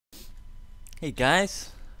Hey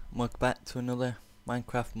guys, welcome back to another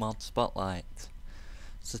Minecraft mod spotlight.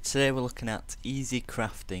 So today we're looking at easy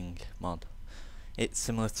crafting mod. It's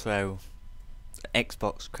similar to how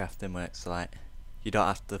Xbox crafting works, like you don't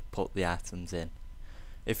have to put the items in.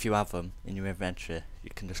 If you have them in your inventory,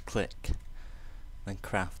 you can just click and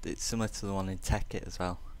craft. It's similar to the one in Tekkit as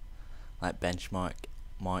well, like benchmark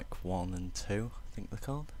Mark 1 and 2 I think they're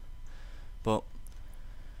called. But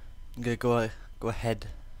I'm going to go ahead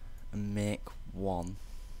and make one.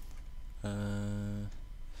 I'm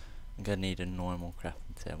gonna need a normal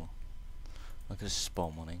crafting table. I'm gonna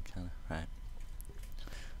spawn one in, kinda. Right.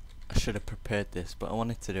 I should have prepared this, but I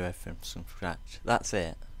wanted to do everything from scratch. That's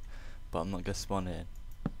it. But I'm not gonna spawn it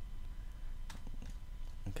in.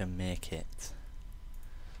 I'm gonna make it.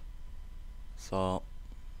 So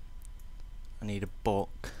I need a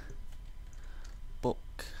book.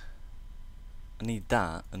 I need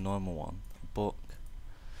that, a normal one. A book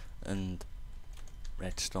and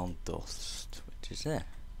redstone dust, which is there.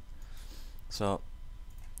 So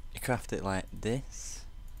you craft it like this.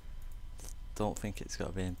 Don't think it's got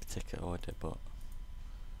to be in particular order, but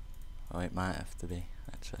it might have to be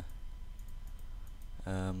actually.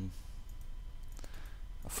 I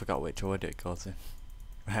forgot which order it goes in.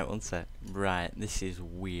 Right, one sec. Right, this is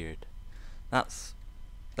weird. That's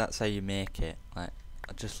how you make it. Like,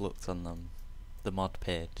 I just looked on the mod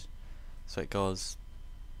page, so it goes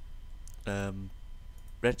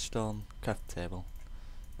redstone, craft table,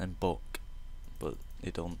 and book, but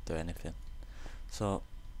it don't do anything. So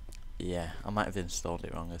yeah, I might have installed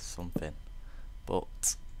it wrong or something,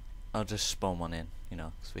 but I'll just spawn one in, you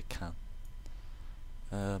know, because we can.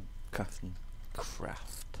 Craft and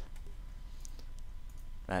craft.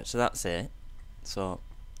 Right, so that's it. So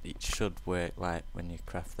it should work like when you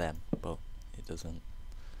craft them, but it doesn't.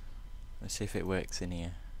 Let's see if it works in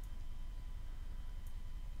here.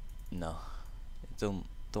 No, it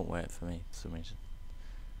don't work for me for some reason.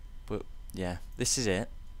 But yeah, this is it.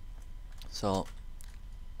 So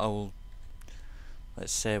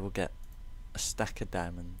let's say we'll get a stack of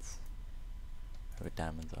diamonds, wherever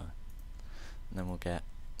diamonds are, and then we'll get,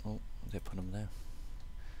 oh, they put them there.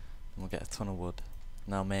 And we'll get a ton of wood.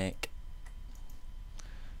 Now make,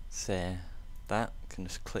 say that, can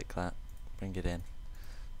just click that, bring it in,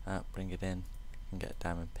 that, bring it in, and get a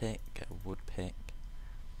diamond pick, get a wood pick,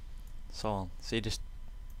 so on. So you just,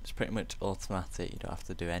 it's pretty much automatic, you don't have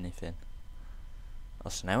to do anything. Oh,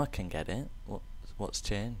 so now I can get it. What's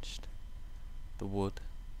changed? The wood.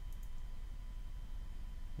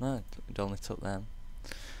 No, it only took them.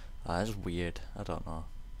 Oh, that's weird, I don't know.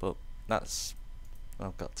 But that's,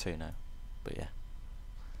 I've got two now. But yeah.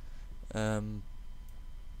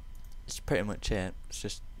 It's pretty much it. It's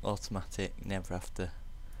just automatic, you never have to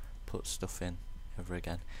put stuff in ever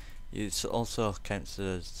again. It also counts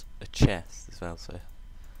as a chest as well, so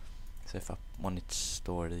if I wanted to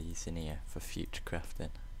store these in here for future crafting,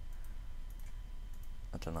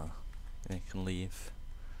 I don't know, you can leave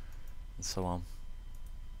and so on.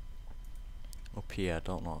 Up here, I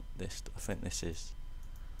don't know this, I think this is,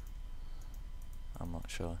 I'm not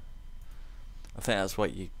sure. I think that's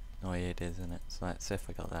what you, oh yeah, it is, isn't it? So let's see if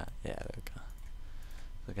I got that. Yeah, there we go.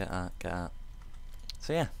 So get that.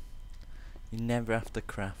 So yeah, you never have to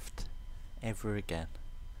craft ever again,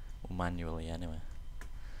 or manually anyway.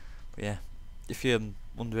 But yeah, if you're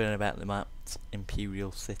wondering about the maps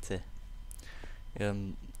Imperial City,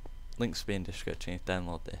 links will be in the description. You can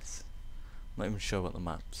download this. I'm not even sure what the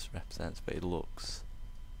maps represents, but it looks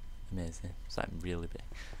amazing. It's like really big.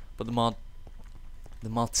 But the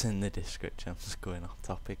mod's in the description. I'm just going off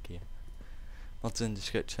topic here. Mod's in the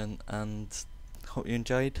description, and hope you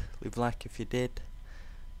enjoyed. Leave a like if you did,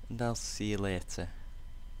 and I'll see you later.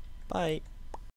 Bye.